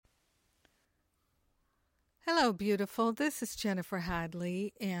Hello, beautiful. This is Jennifer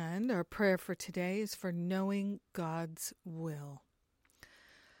Hadley, and our prayer for today is for knowing God's will.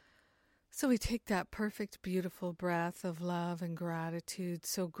 So we take that perfect, beautiful breath of love and gratitude,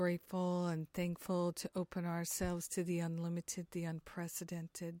 so grateful and thankful to open ourselves to the unlimited, the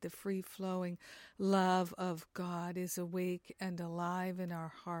unprecedented, the free-flowing love of God is awake and alive in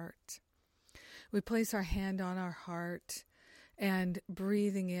our heart. We place our hand on our heart and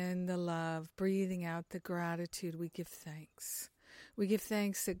breathing in the love, breathing out the gratitude, we give thanks. We give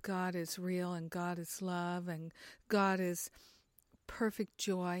thanks that God is real and God is love and God is perfect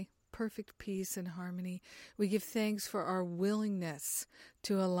joy, perfect peace and harmony. We give thanks for our willingness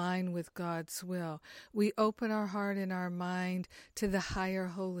to align with God's will. We open our heart and our mind to the higher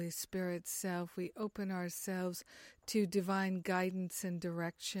Holy Spirit self. We open ourselves to divine guidance and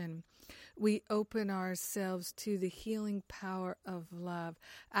direction. We open ourselves to the healing power of love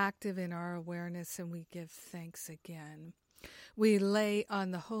active in our awareness, and we give thanks again. We lay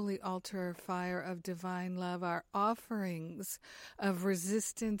on the holy altar fire of divine love our offerings of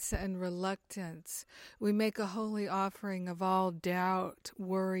resistance and reluctance. We make a holy offering of all doubt,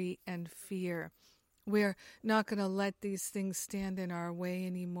 worry, and fear. We're not going to let these things stand in our way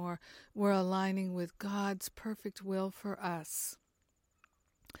anymore. We're aligning with God's perfect will for us.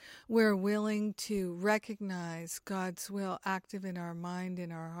 We're willing to recognize God's will active in our mind,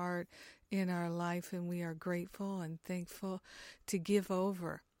 in our heart, in our life, and we are grateful and thankful to give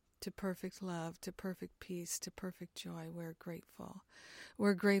over to perfect love, to perfect peace, to perfect joy. We're grateful.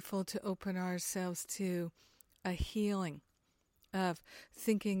 We're grateful to open ourselves to a healing of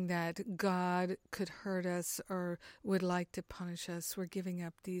thinking that God could hurt us or would like to punish us. We're giving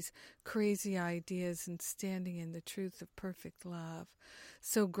up these crazy ideas and standing in the truth of perfect love.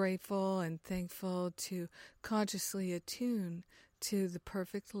 So grateful and thankful to consciously attune to the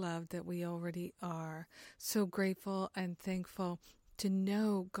perfect love that we already are. So grateful and thankful to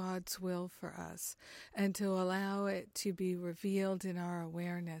know God's will for us and to allow it to be revealed in our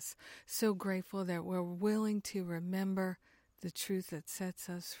awareness. So grateful that we're willing to remember the truth that sets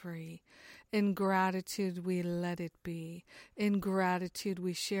us free. In gratitude, we let it be. In gratitude,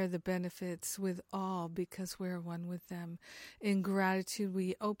 we share the benefits with all because we're one with them. In gratitude,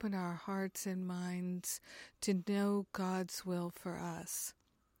 we open our hearts and minds to know God's will for us.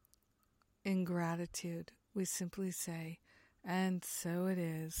 In gratitude, we simply say, and so it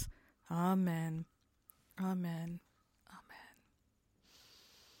is. Amen. Amen.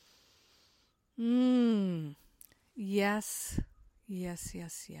 Amen. Yes, yes,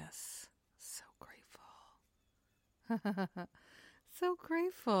 yes, yes. So grateful. So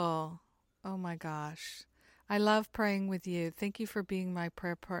grateful. Oh my gosh. I love praying with you. Thank you for being my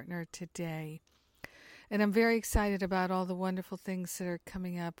prayer partner today. And I'm very excited about all the wonderful things that are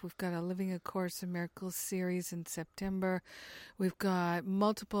coming up. We've got a Living A Course in Miracles series in September. We've got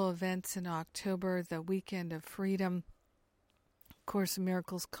multiple events in October, the Weekend of Freedom, Course in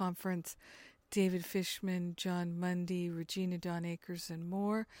Miracles Conference, David Fishman, John Mundy, Regina Dawn Akers, and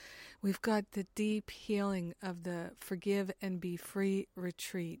more. We've got the deep healing of the Forgive and Be Free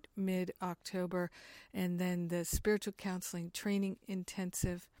retreat mid-October, and then the spiritual counseling training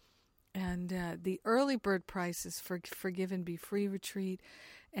intensive, and the early bird prices for Forgive and Be Free retreat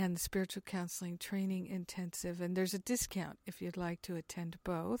and the spiritual counseling training intensive. And there's a discount if you'd like to attend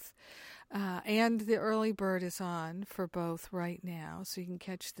both. And the early bird is on for both right now, so you can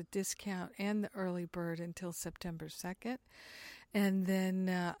catch the discount and the early bird until September 2nd. And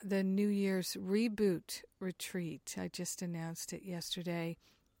then the New Year's Reboot retreat, I just announced it yesterday.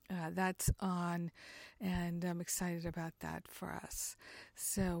 That's on, and I'm excited about that for us.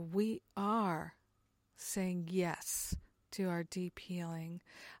 So we are saying yes to our deep healing.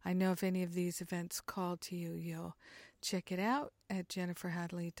 I know if any of these events call to you, you'll check it out at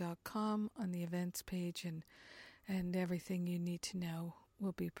jenniferhadley.com on the events page, and everything you need to know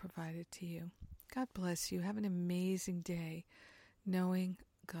will be provided to you. God bless you. Have an amazing day knowing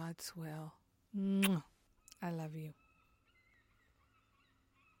God's will. Mwah. I love you.